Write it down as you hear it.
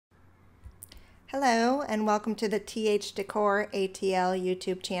Hello and welcome to the TH Decor ATL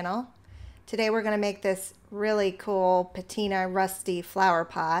YouTube channel. Today we're going to make this really cool patina rusty flower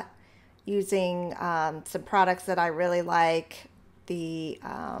pot using some products that I really like. The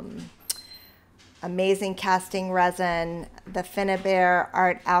amazing casting resin, the Finnabair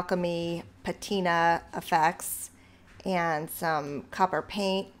Art Alchemy patina effects, and some copper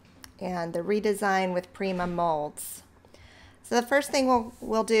paint, and the Redesign with Prima molds. So the first thing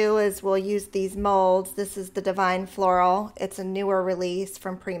we'll do is we'll use these molds. This is the Divine Floral. It's a newer release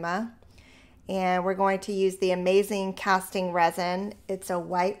from Prima. And we're going to use the amazing casting resin. It's a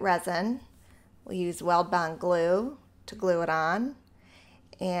white resin. We'll use Weldbond Glue to glue it on.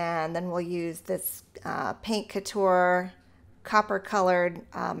 And then we'll use this Paint Couture copper colored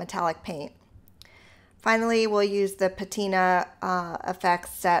metallic paint. Finally, we'll use the patina effects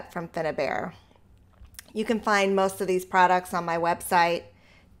set from Finnabair. You can find most of these products on my website,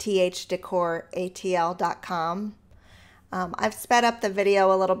 thdecoratl.com. I've sped up the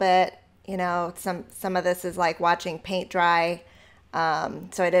video a little bit. You know, some of this is like watching paint dry,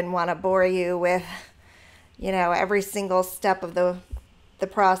 so I didn't want to bore you with, you know, every single step of the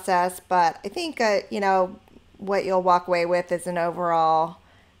process. But I think, you know, what you'll walk away with is an overall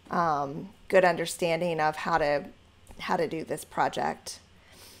good understanding of how to do this project.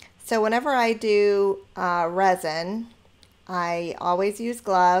 So whenever I do resin, I always use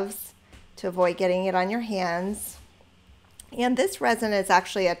gloves to avoid getting it on your hands. And this resin is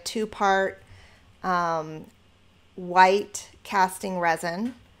actually a two-part white casting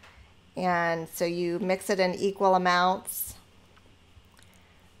resin. And so you mix it in equal amounts.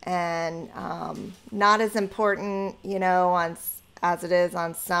 And not as important, you know, as it is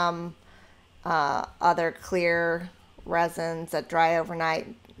on some other clear resins that dry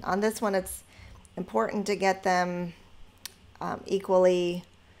overnight. On this one, it's important to get them equally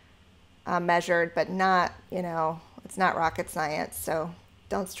measured, but not, you know, it's not rocket science, so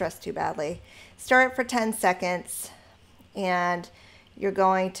don't stress too badly. Stir it for 10 seconds, and you're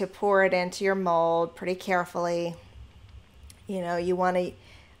going to pour it into your mold pretty carefully. You know, you want to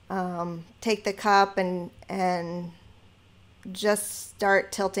take the cup and just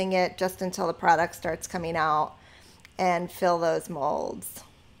start tilting it just until the product starts coming out and fill those molds.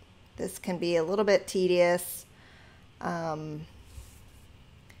 This can be a little bit tedious. And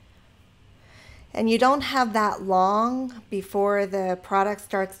you don't have that long before the product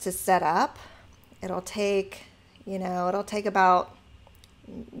starts to set up. It'll take, you know, it'll take about,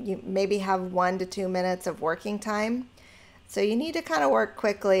 you maybe have 1 to 2 minutes of working time. So you need to kind of work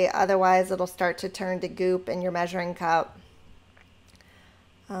quickly, otherwise it'll start to turn to goop in your measuring cup.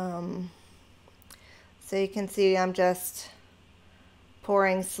 So you can see I'm just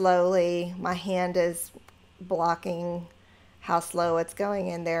pouring slowly. My hand is blocking how slow it's going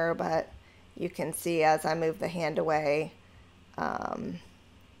in there, but you can see as I move the hand away,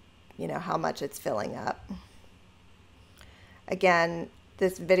 you know, how much it's filling up. Again,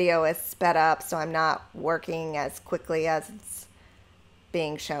 this video is sped up, so I'm not working as quickly as it's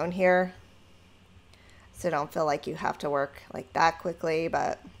being shown here. So don't feel like you have to work like that quickly,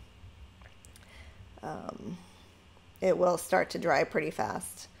 but it will start to dry pretty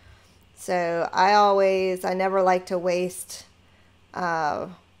fast. So I never like to waste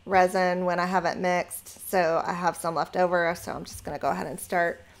resin when I have it mixed. So I have some left over, so I'm just going to go ahead and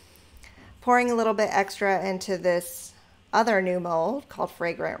start pouring a little bit extra into this other new mold called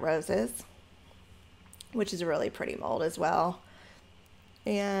Fragrant Roses, which is a really pretty mold as well.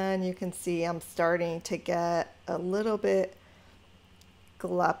 And you can see I'm starting to get a little bit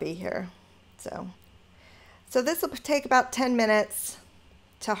gloppy here. So this will take about 10 minutes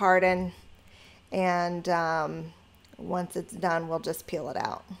to harden, and once it's done, we'll just peel it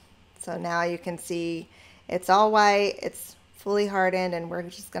out. So now you can see it's all white, it's fully hardened, and we're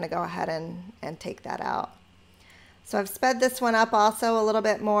just going to go ahead and take that out. So I've sped this one up also a little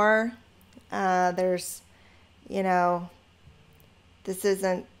bit more. There's, you know, this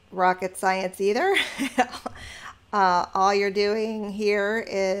isn't rocket science either. All you're doing here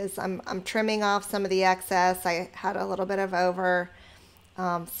is I'm trimming off some of the excess. I had a little bit of over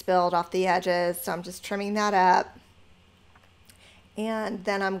spilled off the edges, so I'm just trimming that up. And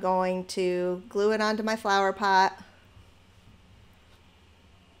then I'm going to glue it onto my flower pot.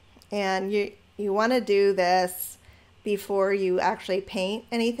 And you want to do this before you actually paint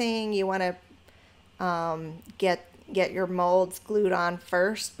anything. You want to get your molds glued on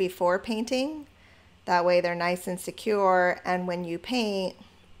first before painting. That way they're nice and secure, and when you paint,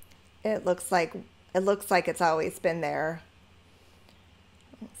 it looks like it's always been there.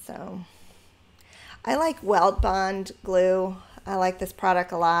 So I like Weldbond Glue. I like this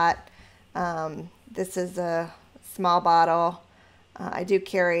product a lot. This is a small bottle. I do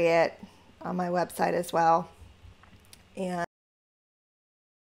carry it on my website as well. And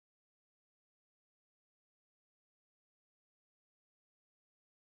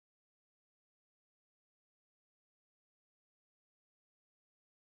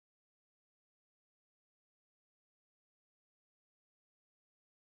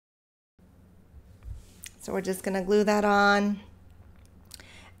so we're just going to glue that on,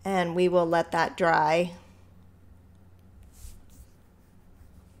 and we will let that dry.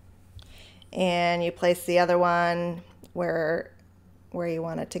 And you place the other one where you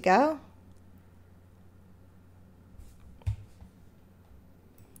want it to go.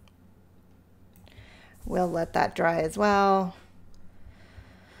 We'll let that dry as well.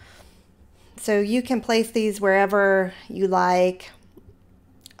 So you can place these wherever you like.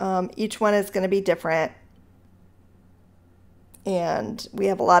 Each one is going to be different. And we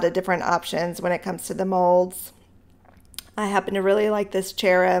have a lot of different options when it comes to the molds. I happen to really like this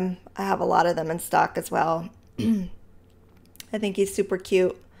cherub. I have a lot of them in stock as well. I think he's super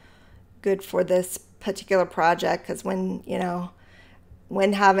cute. Good for this particular project, because when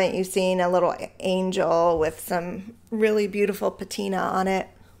haven't you seen a little angel with some really beautiful patina on it?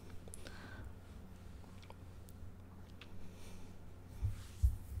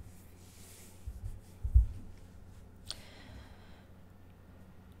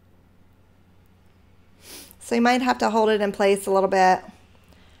 So you might have to hold it in place a little bit,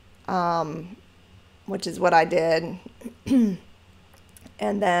 which is what I did. And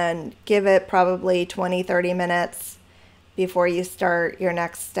then give it probably 20-30 minutes before you start your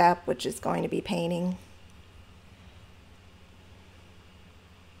next step, which is going to be painting.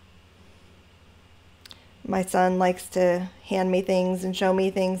 My son likes to hand me things and show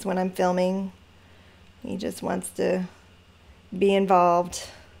me things when I'm filming. He just wants to be involved.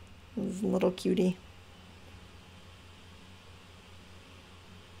 He's a little cutie.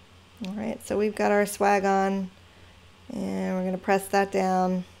 All right, so we've got our swag on, and we're going to press that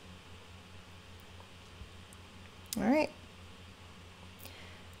down. All right.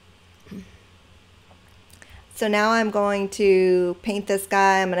 So now I'm going to paint this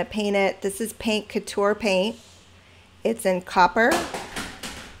guy. I'm going to paint it. This is Paint Couture paint. It's in copper.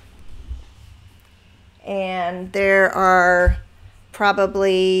 And there are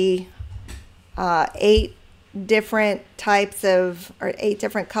probably 8 different types of, or 8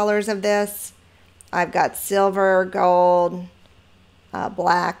 different colors of this. I've got silver, gold,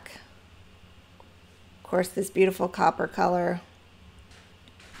 black, of course this beautiful copper color.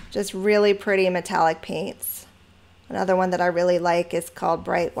 Just really pretty metallic paints. Another one that I really like is called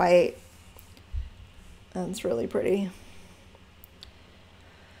Bright White. That's really pretty.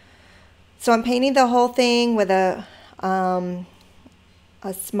 So I'm painting the whole thing with a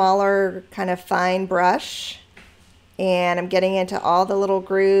smaller kind of fine brush, and I'm getting into all the little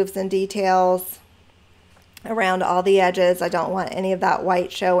grooves and details around all the edges. I don't want any of that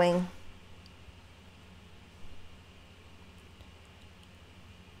white showing.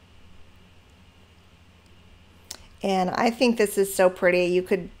 And I think this is so pretty. You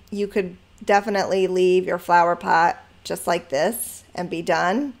could definitely leave your flower pot just like this and be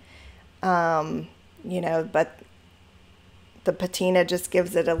done. But the patina just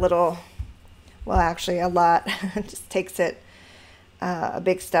gives it a little, well, actually a lot. It just takes it a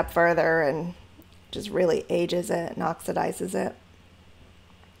big step further and just really ages it and oxidizes it.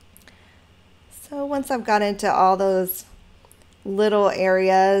 So once I've got into all those little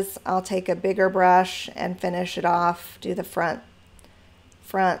areas, I'll take a bigger brush and finish it off. Do the front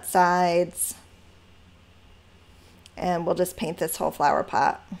sides, and we'll just paint this whole flower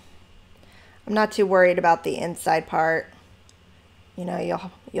pot. I'm not too worried about the inside part.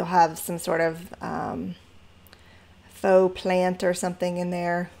 You'll have some sort of faux plant or something in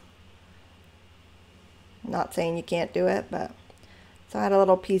there. I'm not saying you can't do it, but so I had a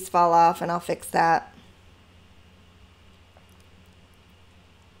little piece fall off, and I'll fix that.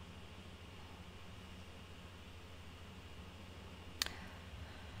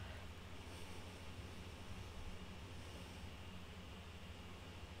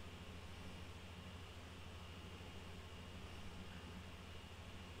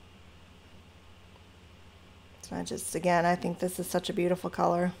 Again, I think this is such a beautiful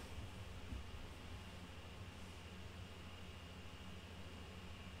color.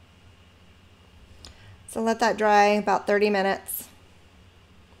 So let that dry about 30 minutes.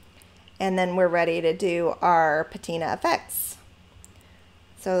 And then we're ready to do our patina effects.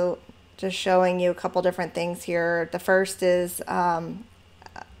 So just showing you a couple different things here. The first is a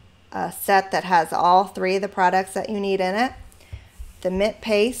set that has all 3 of the products that you need in it. The mint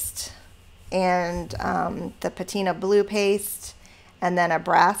paste, and the Patina blue paste, and then a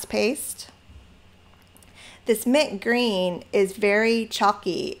brass paste. This mint green is very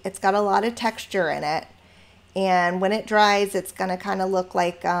chalky. It's got a lot of texture in it, and when it dries, it's going to kind of look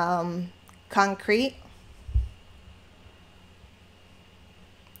like concrete.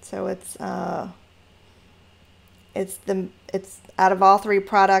 So it's out of all three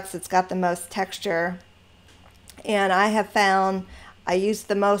products, it's got the most texture. And I have found I use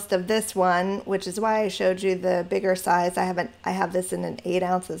the most of this one, which is why I showed you the bigger size. I have this in an 8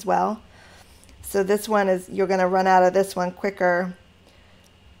 ounce as well. So this one is, you're going to run out of this one quicker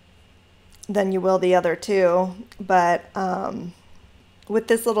than you will the other two. But with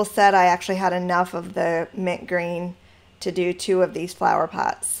this little set, I actually had enough of the mint green to do 2 of these flower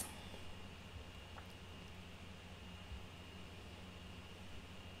pots.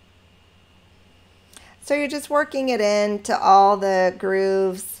 So you're just working it into all the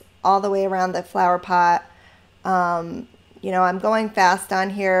grooves all the way around the flower pot. You know, I'm going fast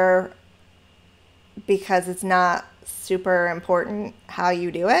on here because it's not super important how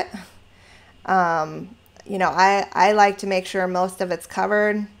you do it. You know, I like to make sure most of it's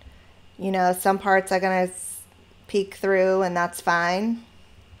covered. You know, some parts are going to peek through, and that's fine.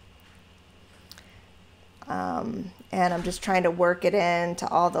 And I'm just trying to work it into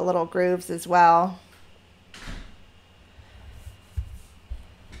all the little grooves as well.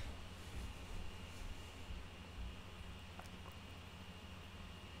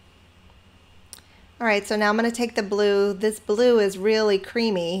 All right, so now I'm going to take the blue. This blue is really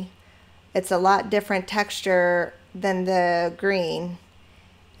creamy. It's a lot different texture than the green.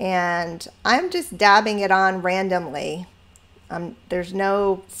 And I'm just dabbing it on randomly. There's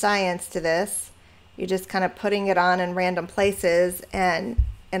no science to this. You're just kind of putting it on in random places, and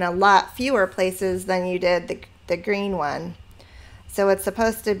in a lot fewer places than you did the green one. So it's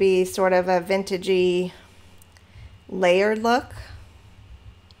supposed to be sort of a vintagey layered look.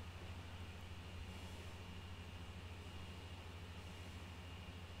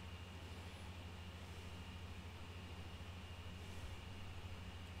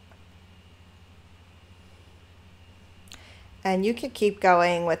 And you could keep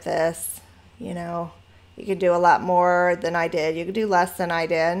going with this, you know. You could do a lot more than I did. You could do less than I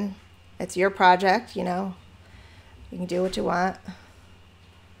did. It's your project, you know. You can do what you want.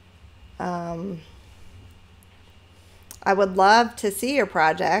 I would love to see your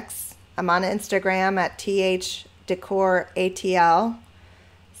projects. I'm on Instagram at THDecorATL.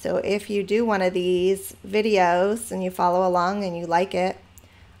 So if you do one of these videos and you follow along and you like it,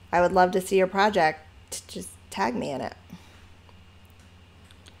 I would love to see your project. Just tag me in it.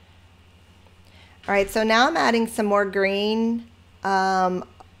 All right, so now I'm adding some more green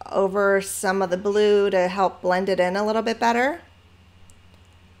over some of the blue to help blend it in a little bit better.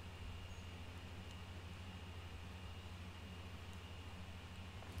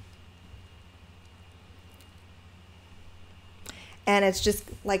 And it's just,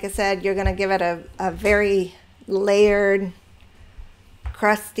 like I said, you're going to give it a very layered,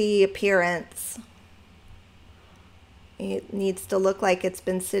 crusty appearance. It needs to look like it's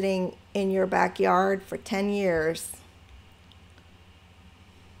been sitting in your backyard for 10 years.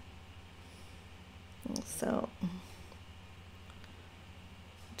 So,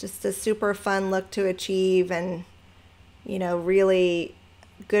 just a super fun look to achieve, and, you know, really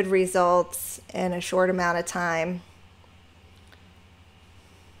good results in a short amount of time.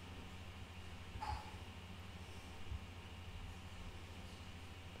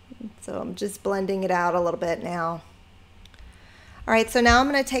 So I'm just blending it out a little bit now. All right, so now I'm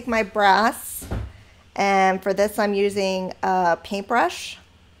going to take my brass, and for this I'm using a paintbrush,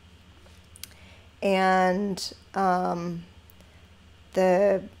 and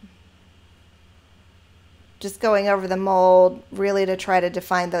just going over the mold really to try to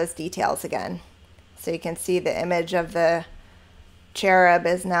define those details again. So you can see the image of the cherub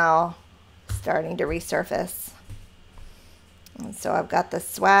is now starting to resurface. And so I've got the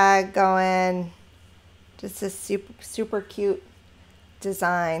swag going, just a super cute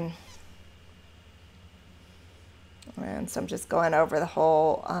design. And so I'm just going over the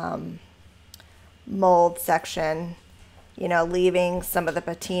whole mold section, you know, leaving some of the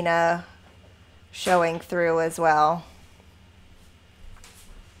patina showing through as well,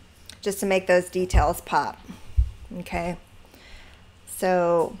 just to make those details pop. Okay,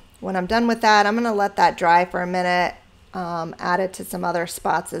 so when I'm done with that, I'm going to let that dry for a minute, add it to some other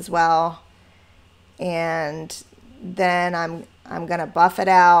spots as well, and then I'm going to buff it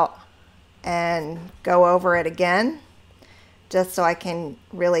out and go over it again, just so I can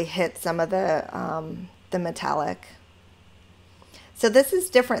really hit some of the metallic. So this is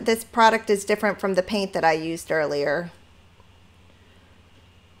different. This product is different from the paint that I used earlier.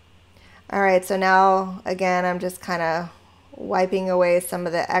 All right, so now again, I'm just kind of wiping away some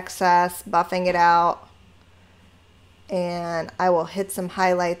of the excess, buffing it out. And I will hit some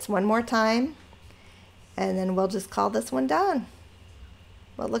highlights one more time, and then we'll just call this one done.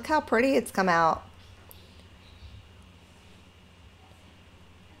 Well, look how pretty it's come out.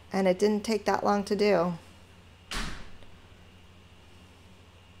 And it didn't take that long to do.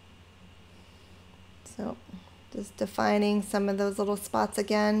 So just defining some of those little spots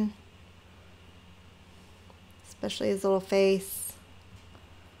again, especially his little face.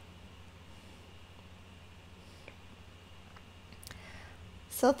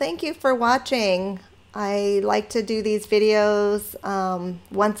 So thank you for watching. I like to do these videos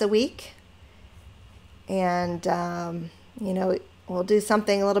once a week, and you know, we'll do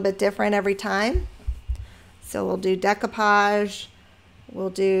something a little bit different every time. So we'll do decoupage, we'll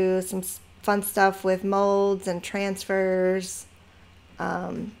do some fun stuff with molds and transfers.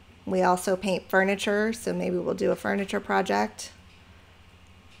 We also paint furniture, so maybe we'll do a furniture project.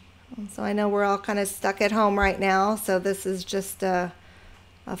 So I know we're all kind of stuck at home right now, so this is just a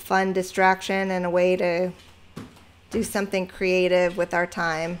fun distraction and a way to do something creative with our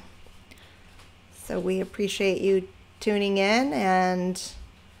time. So we appreciate you tuning in, and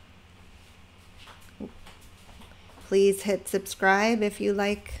please hit subscribe if you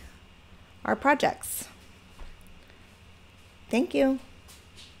like our projects. Thank you.